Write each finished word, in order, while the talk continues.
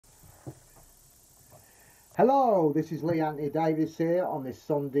Hello, this is Lee Anthony Davis here on this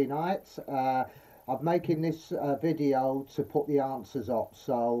Sunday night. I'm making this video to put the answers up.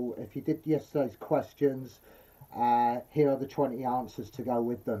 So if you did yesterday's questions, here are the 20 answers to go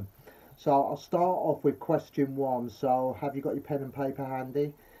with them. So I'll start off with question one. So have you got your pen and paper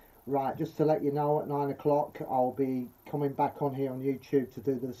handy? Right, just to let you know, at 9 o'clock I'll be coming back on here on YouTube to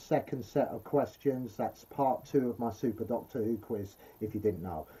do the second set of questions. That's part two of my Super Doctor Who quiz, if you didn't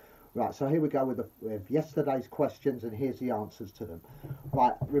know. Right, so here we go with yesterday's questions, and here's the answers to them.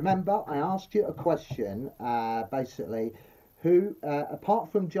 Right, remember I asked you a question, basically,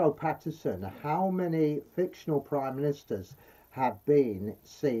 apart from Joe Patterson, how many fictional prime ministers have been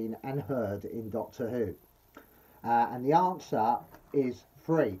seen and heard in Doctor Who? And the answer is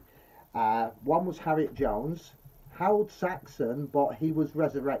three. One was Harriet Jones, Harold Saxon, but he was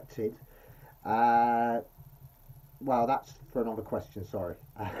resurrected. Well, that's for another question, sorry.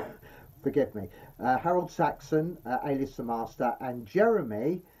 Forgive me. Harold Saxon, alias the Master, and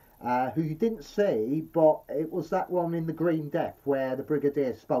Jeremy, who you didn't see, but it was that one in the Green Death where the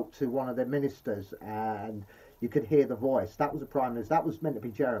Brigadier spoke to one of the ministers and you could hear the voice. That was a Prime Minister. That was meant to be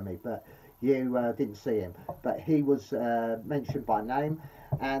Jeremy, but you didn't see him. But he was mentioned by name.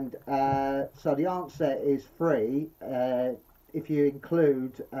 And so the answer is three. If you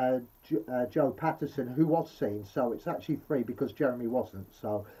include Joe Patterson, who was seen, so it's actually three because Jeremy wasn't.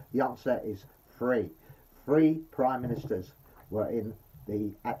 So the answer is three. Three prime ministers were in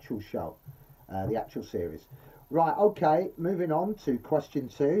the actual show, the actual series. Right, okay, moving on to question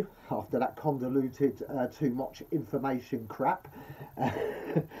two. After that convoluted, too much information crap.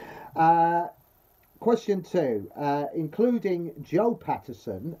 Question two, including Joe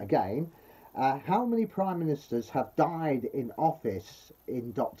Patterson again. How many prime ministers have died in office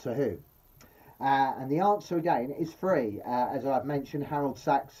in Doctor Who? And the answer again is three. As I've mentioned, Harold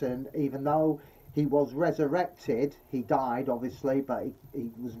Saxon, even though he was resurrected, he died obviously, but he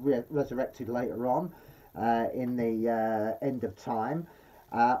was resurrected later on in the end of time.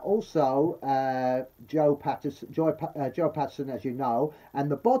 Also, Joe Patterson, as you know, and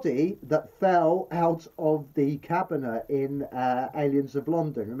the body that fell out of the cabinet in Aliens of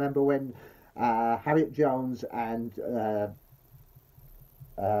London. Remember when Harriet Jones and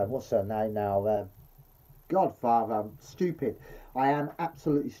what's her name now? Godfather, I'm stupid. I am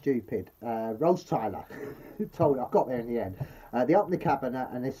absolutely stupid. Rose Tyler. Told you, I got there in the end. They opened the cabinet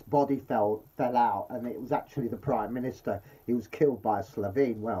and this body fell out, and it was actually the Prime Minister. He was killed by a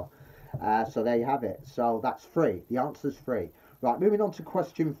Slovene. Well, so there you have it. So that's three. The answer's three. Right, moving on to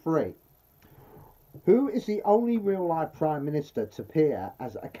question three. Who is the only real-life Prime Minister to appear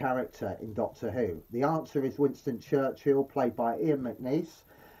as a character in Doctor Who? The answer is Winston Churchill, played by Ian McNeice,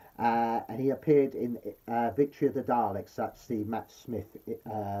 and he appeared in Victory of the Daleks. That's the Matt Smith,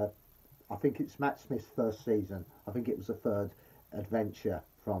 I think it's Matt Smith's first season. I think it was the third adventure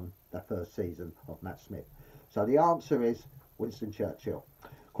from the first season of Matt Smith. So the answer is Winston Churchill.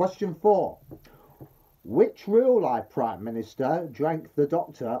 Question four. Which real-life Prime Minister drank the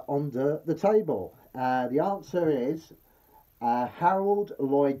Doctor under the table? The answer is Harold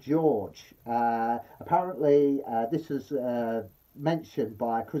Lloyd George. Apparently, this is mentioned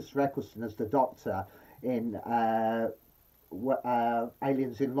by Christopher Eccleston as the Doctor in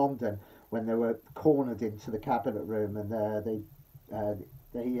Aliens in London when they were cornered into the cabinet room and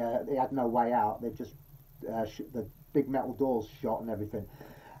they had no way out. They just the big metal doors shut and everything.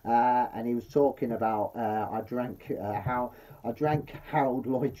 And he was talking about I drank Harold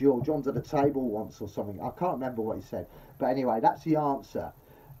Lloyd George under the table once or something. I can't remember what he said, but anyway, that's the answer.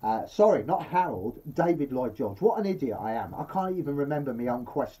 Sorry, not Harold, David Lloyd George. What an idiot I am. I can't even remember my own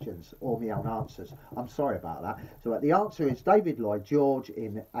questions or my own answers. I'm sorry about that. So the answer is David Lloyd George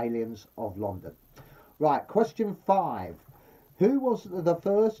in Aliens of London. Right, question five. Who was the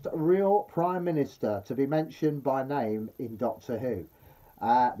first real Prime Minister to be mentioned by name in Doctor Who?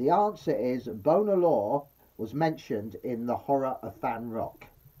 The answer is Bonar Law was mentioned in The Horror of Fan Rock.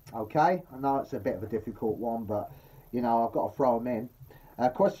 Okay, I know it's a bit of a difficult one, but you know I've got to throw them in.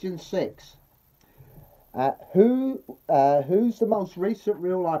 Question six. Who's the most recent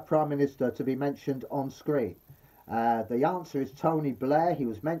real-life Prime Minister to be mentioned on screen? The answer is Tony Blair. He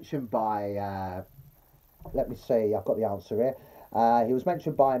was mentioned by, let me see, I've got the answer here. He was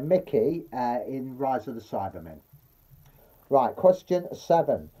mentioned by Mickey in Rise of the Cybermen. Right, question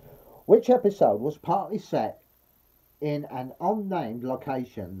seven. Which episode was partly set in an unnamed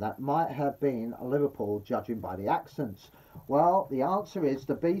location that might have been Liverpool, judging by the accents? Well, the answer is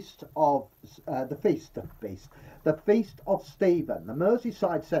the Feast of Stephen. The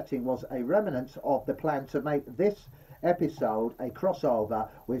Merseyside setting was a remnant of the plan to make this episode a crossover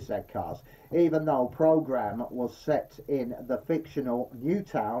with Z Cars, even though programme was set in the fictional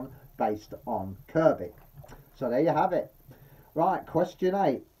Newtown based on Kirby. So there you have it. Right, question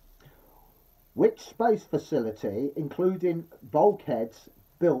 8. Which space facility, including bulkheads,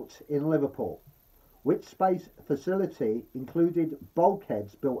 built in Liverpool? Which space facility included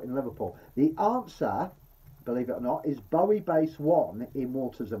bulkheads built in Liverpool? The answer, believe it or not, is Bowie Base 1 in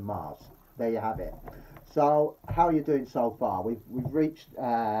Waters of Mars. There you have it. So, how are you doing so far? We've reached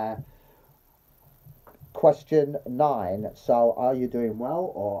question 9. So, are you doing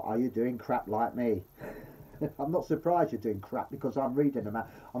well or are you doing crap like me? I'm not surprised you're doing crap because I'm reading them out.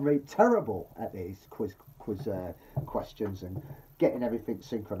 I'm really terrible at these quiz questions and getting everything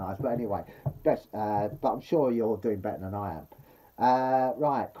synchronised. But anyway, but I'm sure you're doing better than I am.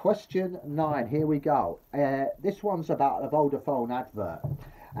 Right, question 9. Here we go. This one's about a Vodafone advert,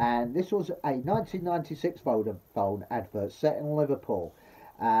 and this was a 1996 Vodafone advert set in Liverpool.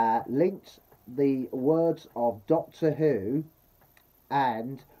 Linked the words of Doctor Who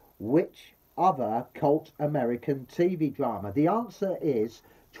and which other cult American TV drama? The answer is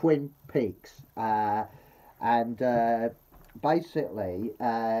Twin Peaks. Basically,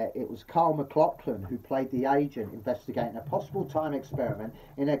 it was Carl McLaughlin who played the agent investigating a possible time experiment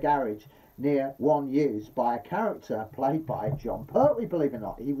in a garage near one used by a character played by John Pertwee, believe it or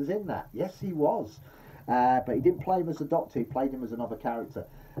not. He was in that. Yes, he was. But he didn't play him as a doctor, he played him as another character.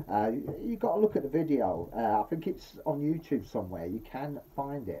 You've got to look at the video. I think it's on YouTube somewhere. You can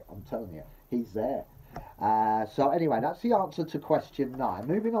find it, I'm telling you. He's there. So anyway, that's the answer to question 9.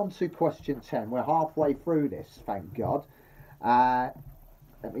 Moving on to question 10. We're halfway through this, thank God.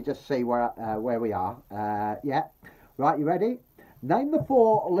 Let me just see where we are. Yeah. Right, you ready? Name the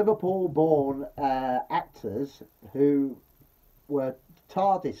 4 Liverpool-born actors who were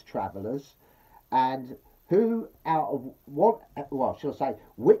TARDIS travellers, and who out of what, well, shall I say,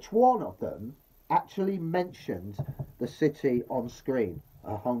 which one of them actually mentioned the city on screen,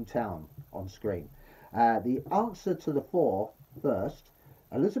 a hometown on screen? The answer to the 4 first: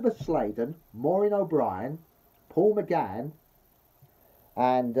 Elizabeth Sladen, Maureen O'Brien, Paul McGann,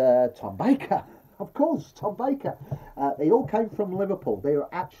 and Tom Baker. Of course, Tom Baker. They all came from Liverpool. They were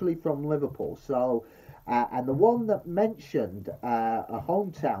actually from Liverpool. So, and the one that mentioned a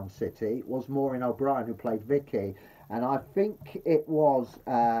hometown city was Maureen O'Brien, who played Vicky. And I think it was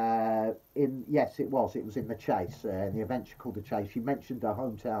yes, it was in The Chase, in the adventure called The Chase. She mentioned the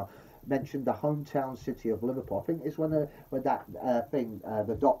hometown city of Liverpool. I think it's when that thing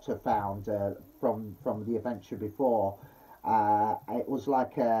the Doctor found from the adventure before. It was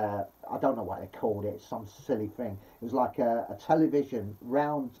like I don't know what they called it, some silly thing. It was like a television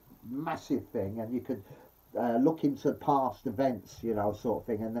round massive thing, and you could look into past events, you know, sort of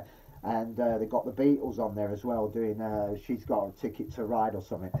thing. And they got the Beatles on there as well, doing She's Got a Ticket to Ride or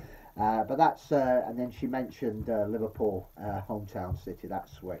something. But that's and then she mentioned Liverpool, hometown city.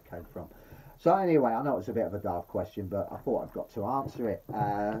 That's where it came from. So anyway, I know it's a bit of a daft question, but I thought I've got to answer it.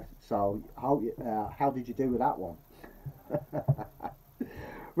 So how did you do with that one?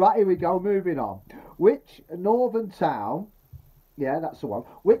 Right, here we go, moving on. Which northern town, yeah, that's the one,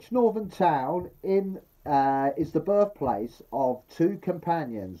 which northern town is the birthplace of 2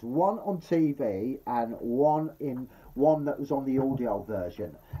 companions, one on TV and one that was on the audio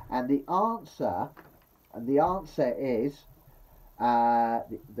version? And the answer is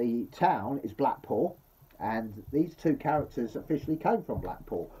the town is Blackpool, and these 2 characters officially came from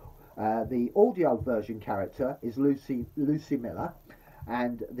Blackpool. The audio version character is Lucy Miller,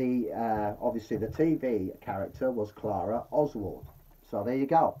 and the obviously the TV character was Clara Oswald. So there you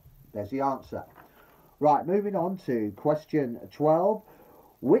go. There's the answer. Right, moving on to question 12.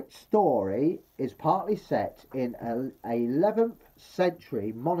 Which story is partly set in a 11th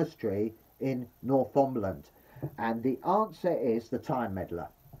century monastery in Northumberland? And the answer is the Time Meddler.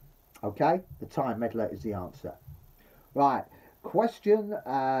 Okay, the Time Meddler is the answer. Right. Question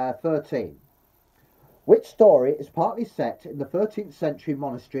 13. Which story is partly set in the 13th century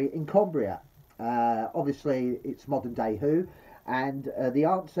monastery in Cumbria? Obviously, it's modern day Who, and the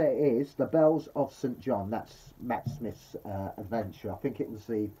answer is The Bells of St. John. That's Matt Smith's adventure. I think it was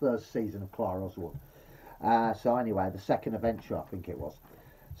the first season of Clara Oswald. So anyway, the second adventure, I think it was.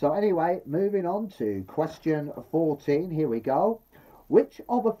 So anyway, moving on to question 14. Here we go. Which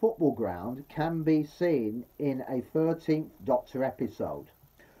other football ground can be seen in a 13th Doctor episode?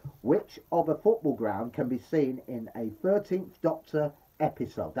 Which other football ground can be seen in a 13th Doctor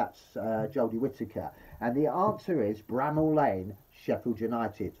episode? That's Jodie Whittaker. And the answer is Bramall Lane, Sheffield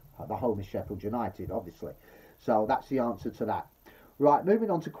United. The home is Sheffield United, obviously. So that's the answer to that. Right, moving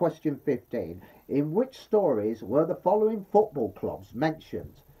on to question 15. In which stories were the following football clubs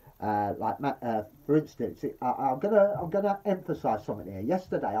mentioned? For instance, I'm gonna emphasise something here.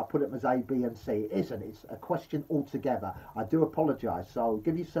 Yesterday, I put it as A, B, and C. It isn't. It's a question altogether. I do apologise. So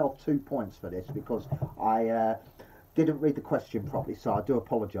give yourself 2 points for this because I didn't read the question properly. So I do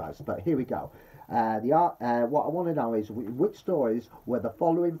apologise. But here we go. What I want to know is which stories were the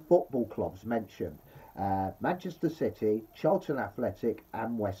following football clubs mentioned? Manchester City, Charlton Athletic,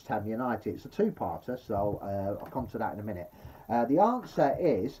 and West Ham United. It's a two-parter, so I'll come to that in a minute. The answer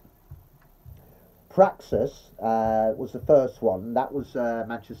is Praxis was the first one. That was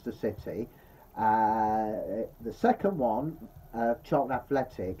Manchester City. The second one, Charlton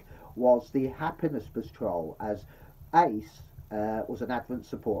Athletic, was the Happiness Patrol, as Ace was an advent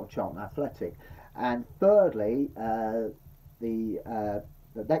supporter of Charlton Athletic. And thirdly,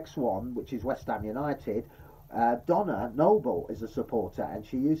 the next one, which is West Ham United, Donna Noble is a supporter, and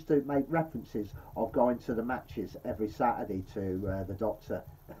she used to make references of going to the matches every Saturday to the Doctor,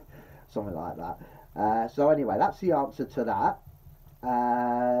 something like that. So anyway, that's the answer to that.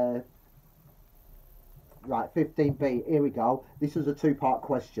 Right, 15B, here we go. This is a two-part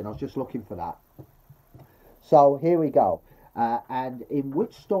question. I was just looking for that. So here we go. And in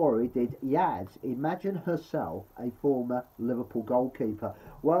which story did Yaz imagine herself a former Liverpool goalkeeper?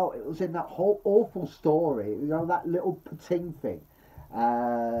 Well, it was in that whole awful story, you know, that little Pating thing,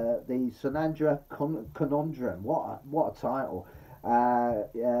 the Sanandra Conundrum. What a title!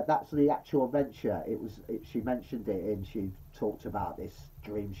 Yeah, that's the actual adventure. She mentioned it, and she talked about this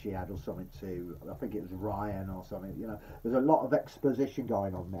dream she had or something to. I think it was Ryan or something. You know, there's a lot of exposition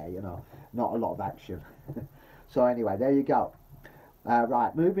going on there. You know, not a lot of action. So anyway, there you go.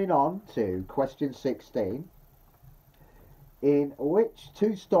 Right, moving on to question 16. In which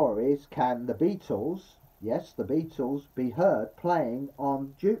two stories can the Beatles, yes, the Beatles, be heard playing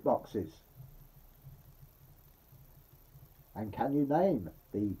on jukeboxes? And can you name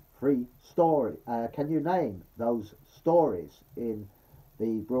the three story? Can you name those stories in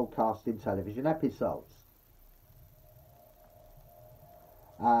the broadcasting television episodes?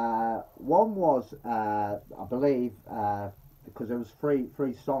 One was, I believe, because there was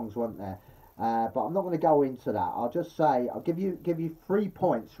three songs, weren't there? But I'm not going to go into that. I'll just say I'll give you 3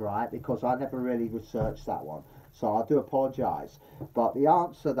 points, right? Because I never really researched that one, so I do apologise. But the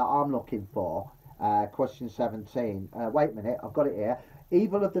answer that I'm looking for, question 17. Wait a minute, I've got it here.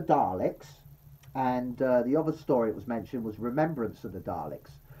 Evil of the Daleks, and the other story it was mentioned was Remembrance of the Daleks,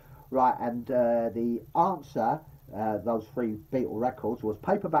 right? And the answer. Those three Beatle records was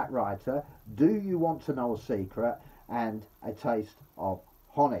Paperback Writer, Do You Want to Know a Secret, and A Taste of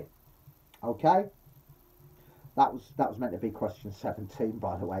Honey. Okay, that was meant to be question 17,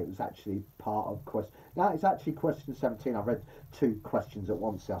 by the way. It was actually part of question. No, it's actually question 17. I read 2 questions at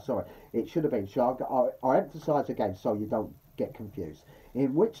once there. Sorry, it should have been. So I'll emphasise again so you don't get confused.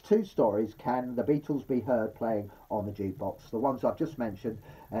 In which 2 stories can the Beatles be heard playing on the jukebox? The ones I've just mentioned,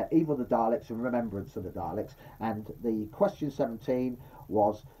 Evil of the Daleks and Remembrance of the Daleks. And the question 17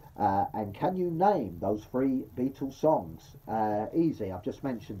 was, and can you name those 3 Beatles songs? Easy, I've just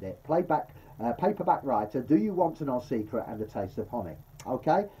mentioned it. Paperback Writer, Do You Want to Know a Secret, and A Taste of Honey.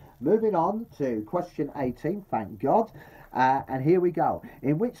 Okay, moving on to question 18, thank God. And here we go.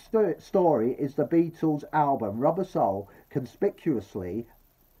 In which story is the Beatles' album Rubber Soul conspicuously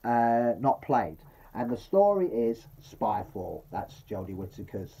not played? And the story is Spyfall. That's Jodie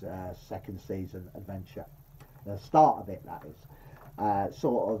Whittaker's second season adventure. The start of it, that is.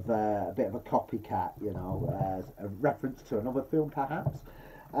 Sort of a bit of a copycat, you know, a reference to another film perhaps.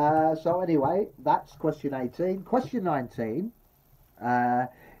 So anyway, that's question 18. Question 19.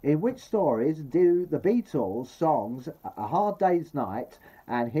 In which stories do the Beatles songs A Hard Day's Night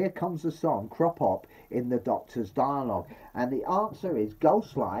and Here Comes the Sun crop up in the Doctor's dialogue? And the answer is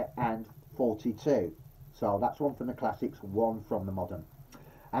Ghostlight and 42. So that's one from the classics, one from the modern.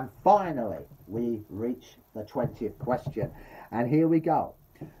 And finally, we reach the 20th question. And here we go.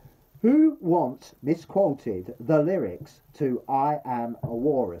 Who once misquoted the lyrics to I Am a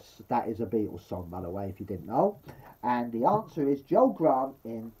Walrus? That is a Beatles song, by the way, if you didn't know. And the answer is Joe Grant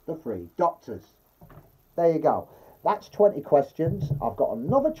in The Three Doctors. There you go. That's 20 questions. I've got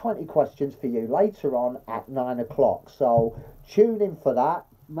another 20 questions for you later on at 9 o'clock. So tune in for that.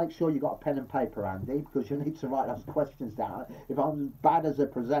 Make sure you've got a pen and paper, Andy, because you need to write those questions down. If I'm bad as a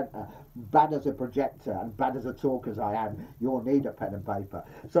presenter, bad as a projector, and bad as a talker as I am, you'll need a pen and paper.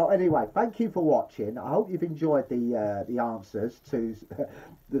 So anyway, thank you for watching. I hope you've enjoyed the answers to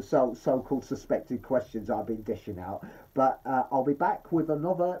the so-called suspected questions I've been dishing out. But I'll be back with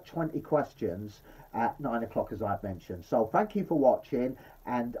another 20 questions at 9 o'clock, as I've mentioned. So thank you for watching,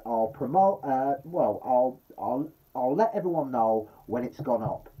 and I'll promote. I'll let everyone know when it's gone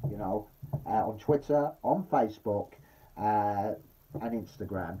up. You know, on Twitter, on Facebook, and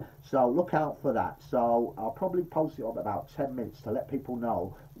Instagram. So look out for that. So I'll probably post it up about 10 minutes to let people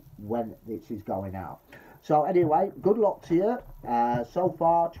know when this is going out. So anyway, good luck to you. So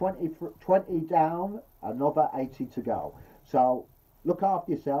far, 20 down, another 80 to go. So look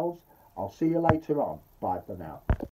after yourselves. I'll see you later on. Bye for now.